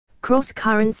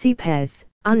Cross-currency pairs,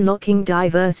 unlocking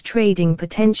diverse trading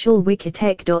potential.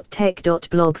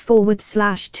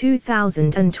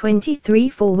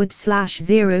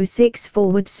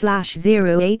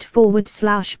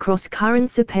 wikitech.tech.blog/2023/06/08/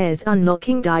 cross-currency pairs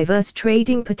unlocking diverse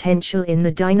trading potential in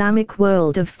the dynamic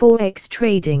world of Forex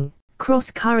trading.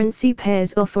 Cross-currency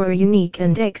pairs offer a unique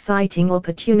and exciting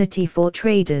opportunity for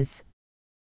traders.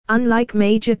 Unlike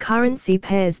major currency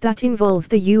pairs that involve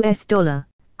the US dollar,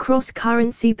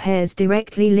 cross-currency pairs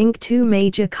directly link two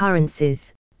major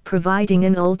currencies, providing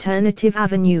an alternative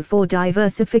avenue for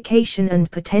diversification and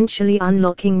potentially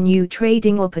unlocking new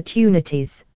trading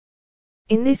opportunities.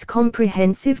 In this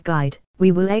comprehensive guide,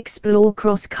 we will explore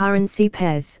cross-currency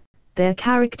pairs, their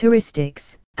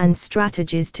characteristics, and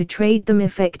strategies to trade them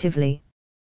effectively.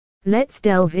 Let's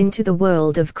delve into the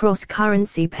world of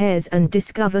cross-currency pairs and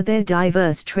discover their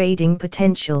diverse trading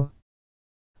potential.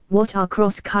 What are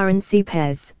cross-currency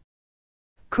pairs?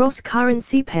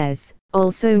 Cross-currency pairs,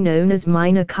 also known as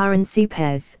minor currency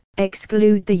pairs,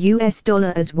 exclude the US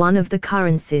dollar as one of the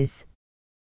currencies.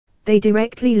 They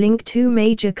directly link two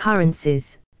major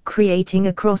currencies, creating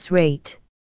a cross rate.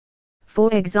 For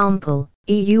example,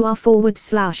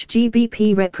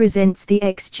 EUR/GBP represents the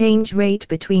exchange rate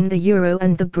between the euro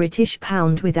and the British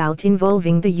pound without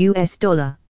involving the US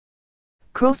dollar.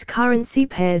 Cross-currency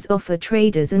pairs offer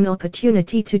traders an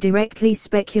opportunity to directly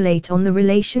speculate on the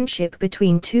relationship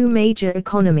between two major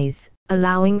economies,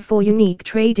 allowing for unique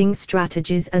trading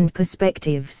strategies and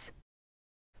perspectives.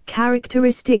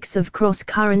 Characteristics of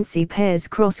cross-currency pairs.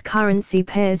 Cross-currency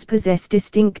pairs possess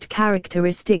distinct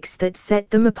characteristics that set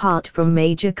them apart from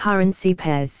major currency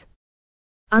pairs.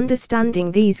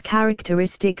 Understanding these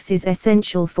characteristics is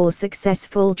essential for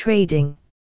successful trading.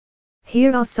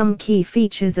 Here are some key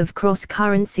features of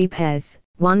cross-currency pairs.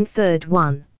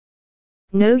 1/3.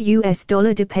 No US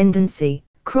dollar dependency.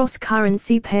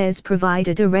 Cross-currency pairs provide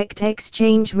a direct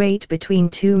exchange rate between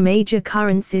two major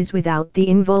currencies without the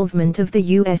involvement of the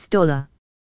US dollar.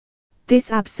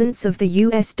 This absence of the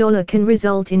US dollar can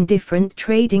result in different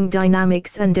trading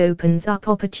dynamics and opens up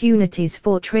opportunities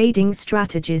for trading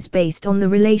strategies based on the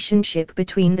relationship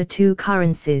between the two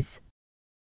currencies.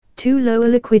 2. Lower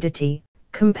liquidity.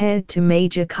 Compared to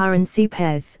major currency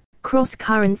pairs,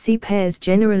 cross-currency pairs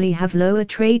generally have lower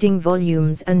trading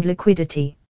volumes and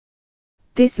liquidity.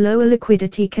 This lower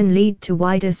liquidity can lead to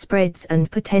wider spreads and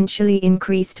potentially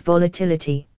increased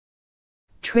volatility.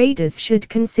 Traders should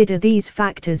consider these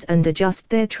factors and adjust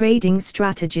their trading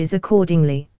strategies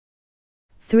accordingly.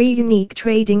 3. Unique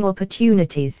trading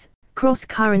opportunities.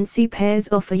 Cross-currency pairs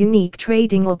offer unique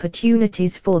trading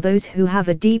opportunities for those who have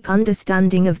a deep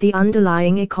understanding of the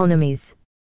underlying economies.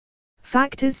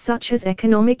 Factors such as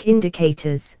economic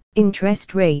indicators,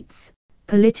 interest rates,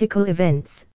 political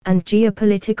events, and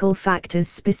geopolitical factors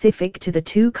specific to the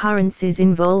two currencies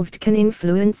involved can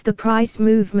influence the price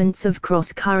movements of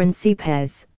cross-currency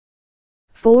pairs.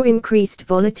 4. Increased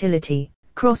volatility.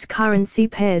 Cross-currency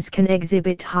pairs can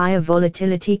exhibit higher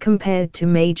volatility compared to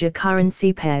major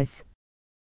currency pairs.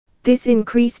 This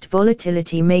increased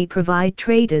volatility may provide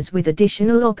traders with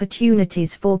additional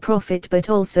opportunities for profit but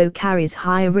also carries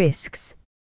higher risks.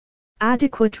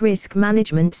 Adequate risk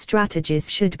management strategies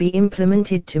should be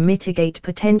implemented to mitigate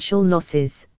potential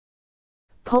losses.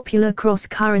 Popular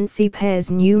cross-currency pairs.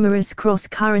 Numerous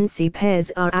cross-currency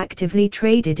pairs are actively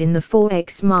traded in the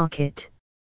Forex market.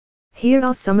 Here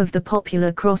are some of the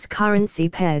popular cross-currency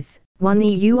pairs. 1.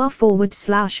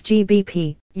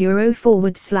 EUR/GBP,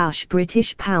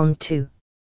 Euro/British pound. 2.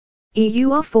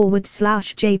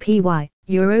 EUR/JPY,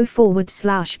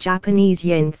 Euro/Japanese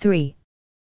yen. 3.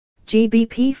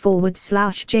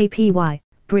 GBP/JPY,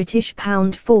 British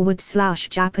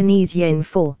pound/Japanese yen.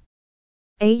 4.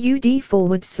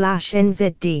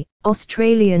 AUD/NZD,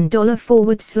 Australian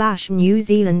dollar/New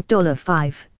Zealand dollar.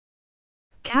 5.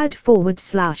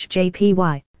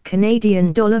 CAD/JPY,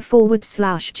 Canadian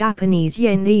dollar/Japanese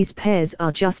yen. These pairs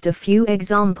are just a few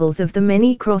examples of the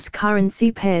many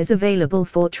cross-currency pairs available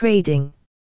for trading.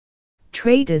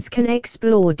 Traders can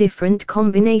explore different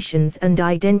combinations and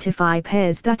identify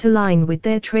pairs that align with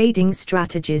their trading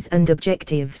strategies and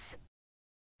objectives.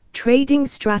 Trading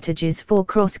strategies for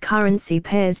cross-currency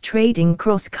pairs. Trading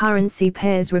cross-currency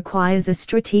pairs requires a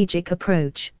strategic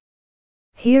approach.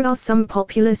 Here are some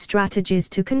popular strategies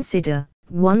to consider.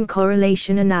 1.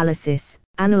 Correlation analysis.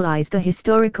 Analyze the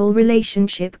historical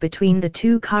relationship between the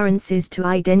two currencies to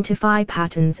identify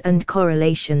patterns and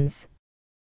correlations.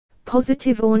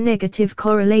 Positive or negative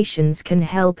correlations can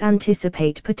help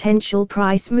anticipate potential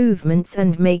price movements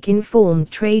and make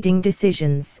informed trading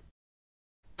decisions.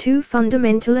 2.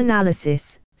 Fundamental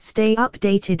analysis. Stay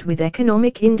updated with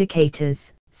economic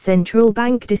indicators, central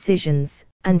bank decisions,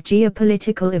 and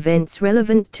geopolitical events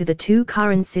relevant to the two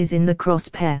currencies in the cross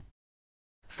pair.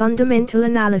 Fundamental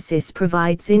analysis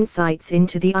provides insights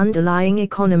into the underlying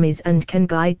economies and can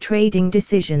guide trading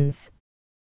decisions.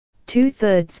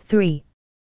 3.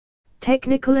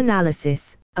 Technical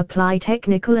analysis. Apply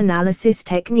technical analysis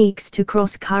techniques to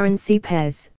cross-currency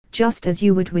pairs, just as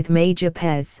you would with major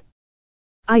pairs.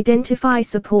 Identify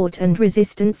support and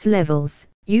resistance levels,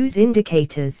 use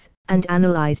indicators, and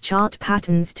analyze chart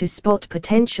patterns to spot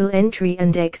potential entry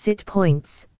and exit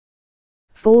points.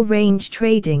 For range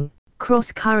trading,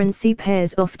 cross-currency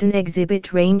pairs often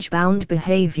exhibit range-bound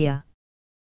behavior.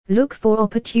 Look for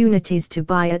opportunities to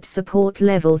buy at support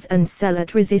levels and sell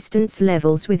at resistance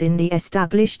levels within the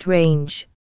established range.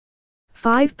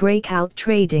 5. Breakout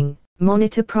trading.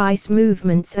 Monitor price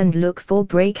movements and look for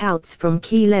breakouts from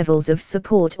key levels of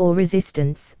support or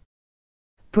resistance.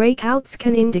 Breakouts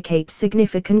can indicate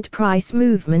significant price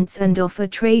movements and offer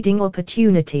trading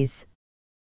opportunities.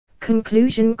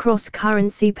 Conclusion.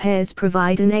 Cross-currency pairs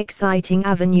provide an exciting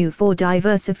avenue for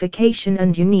diversification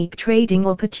and unique trading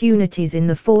opportunities in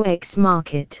the forex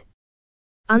market.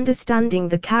 Understanding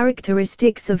the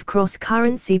characteristics of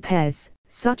cross-currency pairs,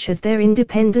 such as their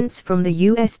independence from the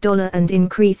US dollar and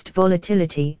increased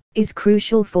volatility, is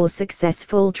crucial for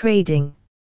successful trading.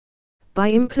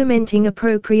 By implementing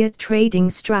appropriate trading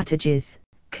strategies,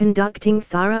 conducting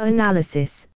thorough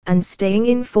analysis, and staying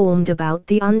informed about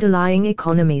the underlying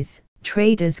economies,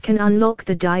 traders can unlock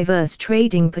the diverse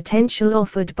trading potential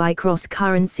offered by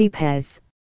cross-currency pairs.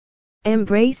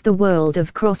 Embrace the world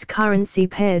of cross-currency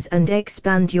pairs and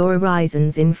expand your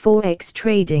horizons in forex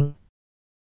trading.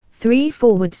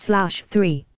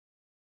 3/3